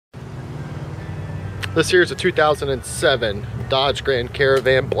This here is a 2007 Dodge Grand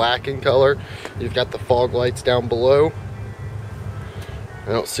Caravan, black in color. You've got the fog lights down below.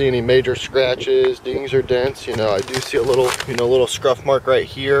 I don't see any major scratches, dings, or dents. You know, I do see a little, little scuff mark right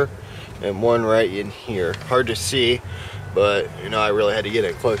here and one right in here. Hard to see, but I really had to get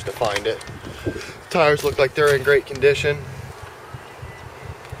in close to find it. Tires look like they're in great condition,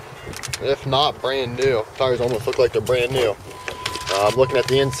 if not brand new. Tires almost look like they're brand new. Looking at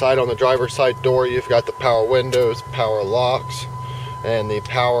the inside, on the driver's side door, you've got the power windows, power locks, and the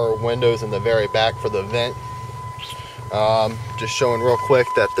power windows in the very back for the vent. Just showing real quick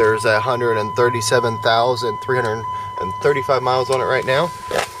that there's 137,335 miles on it right now.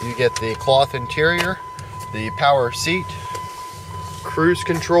 You get the cloth interior, the power seat, cruise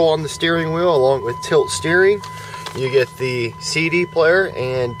control on the steering wheel along with tilt steering. You get the CD player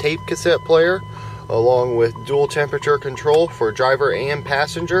and tape cassette player along with dual temperature control for driver and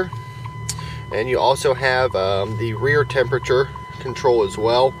passenger. And you also have the rear temperature control as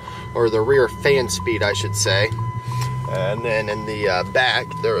well, or the rear fan speed I should say. And then in the back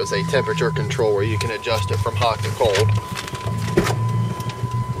there is a temperature control where you can adjust it from hot to cold.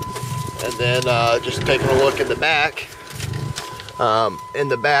 And then just taking a look in the back.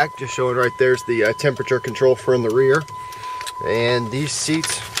 Just showing right there's the temperature control for in the rear. And these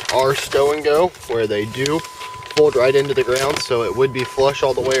seats are Stow N Go, where they do fold right into the ground, so it would be flush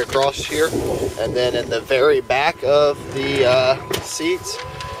all the way across here. And then in the very back of the seats,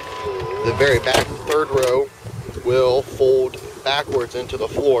 the very back third row will fold backwards into the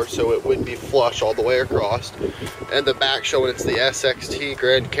floor, so it would be flush all the way across. And the back showing it's the SXT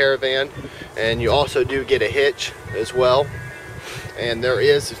Grand Caravan, and you also do get a hitch as well. And there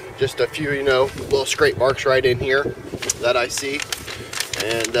is just a few, little scrape marks right in here that I see.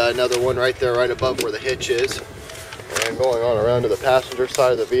 And another one right there, right above where the hitch is. And going on around to the passenger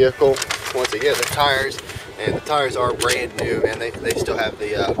side of the vehicle, once again, the tires are brand new, and they still have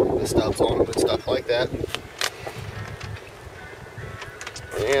the stubs on them and stuff like that.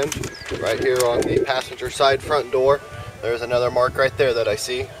 And right here on the passenger side front door, there's another mark right there that I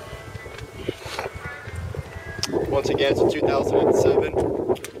see. Once again, it's a 2007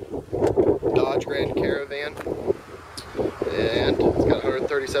 Dodge Grand Caravan, and it's got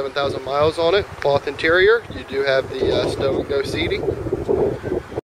 137,000 miles on it. Cloth interior. You do have the Stow N Go seating.